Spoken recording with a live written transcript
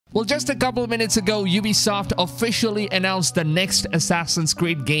Well, just a couple of minutes ago, Ubisoft officially announced the next Assassin's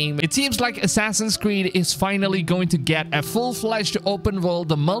Creed game. It seems like Assassin's Creed is finally going to get a full-fledged open-world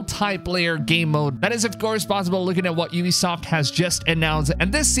multiplayer game mode. That is, of course, possible looking at what Ubisoft has just announced, and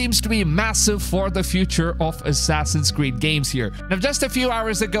this seems to be massive for the future of Assassin's Creed games here. Now, just a few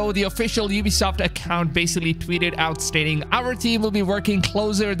hours ago, the official Ubisoft account basically tweeted out stating, "Our team will be working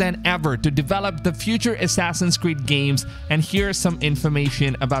closer than ever to develop the future Assassin's Creed games, and here's some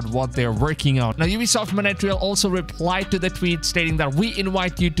information about what they're working on." Now, Ubisoft Montreal also replied to the tweet stating that we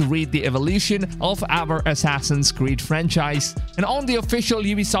invite you to read the evolution of our Assassin's Creed franchise. And on the official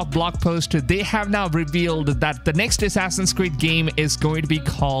Ubisoft blog post, they have now revealed that the next Assassin's Creed game is going to be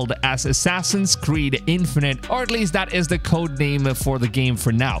called as Assassin's Creed Infinite, or at least that is the code name for the game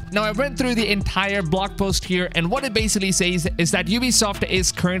for now. Now, I went through the entire blog post here, and what it basically says is that Ubisoft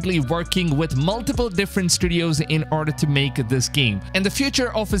is currently working with multiple different studios in order to make this game. And the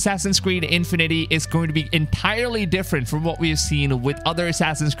future of Assassin's Creed Infinity is going to be entirely different from what we have seen with other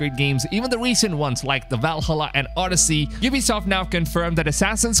Assassin's Creed games, even the recent ones like the Valhalla and Odyssey. Ubisoft now confirmed that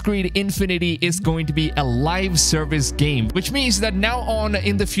Assassin's Creed Infinity is going to be a live service game, which means that now on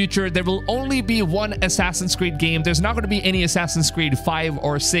in the future, there will only be one Assassin's Creed game. There's not going to be any Assassin's Creed 5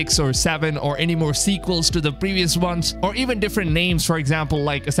 or 6 or 7 or any more sequels to the previous ones, or even different names, for example,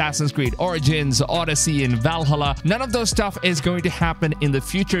 like Assassin's Creed Origins, Odyssey, and Valhalla. None of those stuff is going to happen in the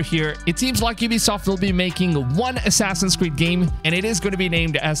future here. It seems like Ubisoft will be making one Assassin's Creed game, and it is going to be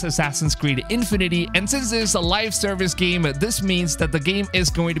named as Assassin's Creed Infinity. And since this is a live service game, this means that the game is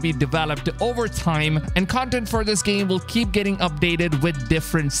going to be developed over time, and content for this game will keep getting updated with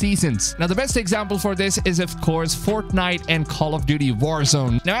different seasons. Now, the best example for this is, of course, Fortnite and Call of Duty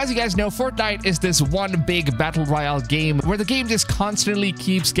Warzone. Now, as you guys know, Fortnite is this one big battle royale game where the game just constantly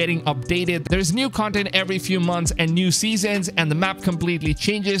keeps getting updated. There's new content every few months and new seasons, and the map completely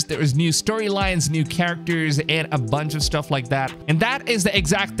changes. There's new storylines, new characters, and a bunch of stuff like that. And that is the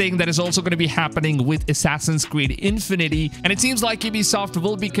exact thing that is also going to be happening with Assassin's Creed Infinity. And it seems like Ubisoft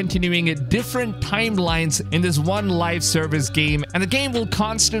will be continuing different timelines in this one live service game. And the game will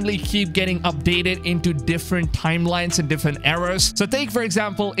constantly keep getting updated into different timelines and different eras. So take, for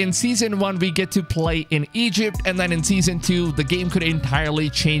example, in Season 1, we get to play in Egypt. And then in Season 2, the game could entirely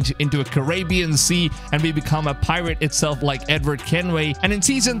change into a Caribbean Sea and we become a pirate itself like Edward Kenway. And in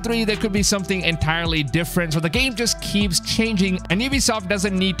Season 3, there could be something entirely different. So the game just keeps changing, and Ubisoft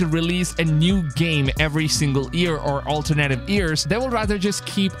doesn't need to release a new game every single year or alternative years. They will rather just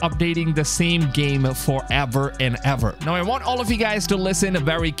keep updating the same game forever and ever. Now, I want all of you guys to listen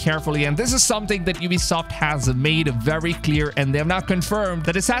very carefully, and this is something that Ubisoft has made very clear, and they have now confirmed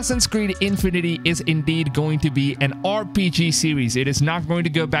that Assassin's Creed Infinity is indeed going to be an RPG series. It is not going to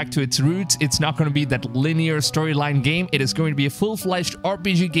go back to its roots. It's not going to be that linear storyline game. It is going to be a full-fledged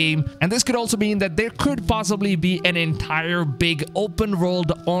RPG game, and this could also mean that there could possibly be an entire big open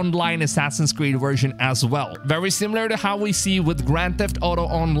world online Assassin's Creed version as well. Very similar to how we see with Grand Theft Auto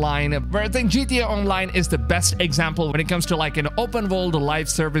Online, where I think GTA Online is the best example when it comes to like an open world live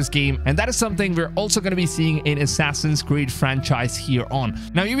service game, and that is something we're also going to be seeing in Assassin's Creed franchise here on.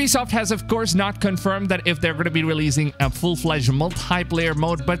 Now, Ubisoft has of course not confirmed that if they're going to be releasing a full-fledged multiplayer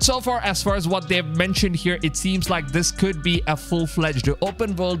mode, but so far as what they've mentioned here, it seems like this could be a full-fledged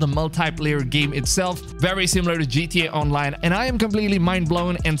open world multiplayer game itself, very similar to GTA Online. And I am completely mind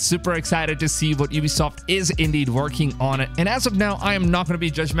blown and super excited to see what Ubisoft is indeed working on. And as of now, I am not going to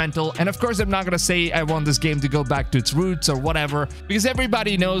be judgmental, and of course I'm not going to say I want this game to go back to its roots or whatever, because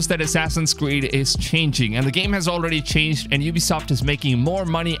everybody knows that Assassin's Creed is changing, and the game has already changed, and Ubisoft is making more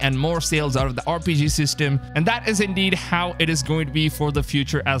money and more sales out of the RPG system, and that is indeed how it is going to be for the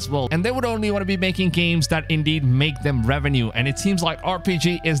future as well. And they would only want to be making games that indeed make them revenue, and it seems like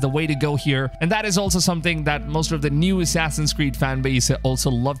RPG is the way to go here, and that is also something that most of the new Assassin's Creed fan base also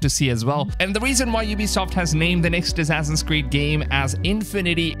love to see as well. And the reason why Ubisoft has named the next Assassin's Creed game as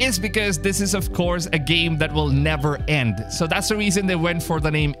Infinity is because this is of course a game that will never end. So that's the reason they went for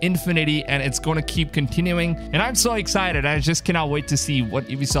the name Infinity, and it's going to keep continuing, and I'm so excited. I just cannot wait to see what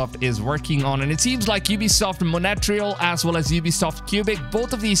Ubisoft is working on. And it seems like Ubisoft Montreal as well as Ubisoft Quebec,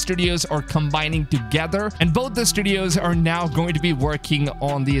 both of these studios are combining together, and both the studios are now going to be working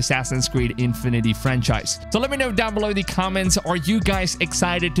on the Assassin's Creed Infinity franchise. So let me know down below in the comments, are you guys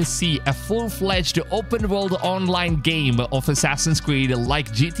excited to see a full-fledged open world online game of Assassin's Creed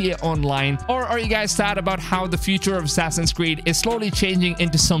like GTA Online, or are you guys sad about how the future of Assassin's Creed is slowly changing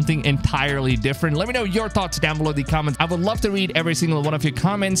into something entirely different? Let me know your thoughts down below in the comments. I would love to read every single one of your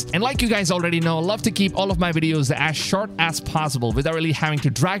comments, and like you guys already know, I love to keep all of my videos as short as possible without really having to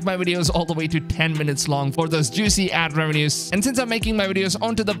drag my videos all the way to 10 minutes long for those juicy ad revenues. And since I'm making making my videos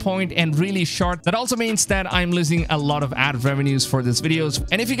onto the point and really short. That also means that I'm losing a lot of ad revenues for these videos.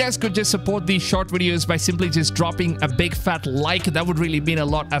 And if you guys could just support these short videos by simply just dropping a big fat like, that would really mean a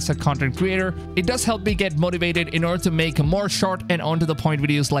lot as a content creator. It does help me get motivated in order to make more short and onto the point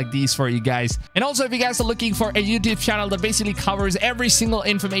videos like these for you guys. And also, if you guys are looking for a YouTube channel that basically covers every single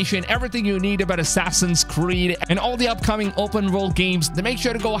information, everything you need about Assassin's Creed and all the upcoming open world games, then make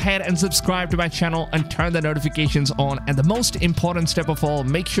sure to go ahead and subscribe to my channel and turn the notifications on. And the most important step of all,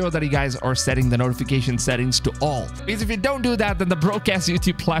 make sure that you guys are setting the notification settings to all, because if you don't do that, then the broadcast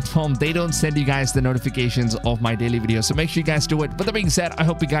YouTube platform, they don't send you guys the notifications of my daily videos. So make sure you guys do it. With that being said, I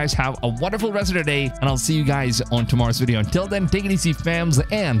hope you guys have a wonderful rest of the day, and I'll see you guys on tomorrow's video. Until then, take it easy, fams,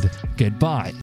 and goodbye.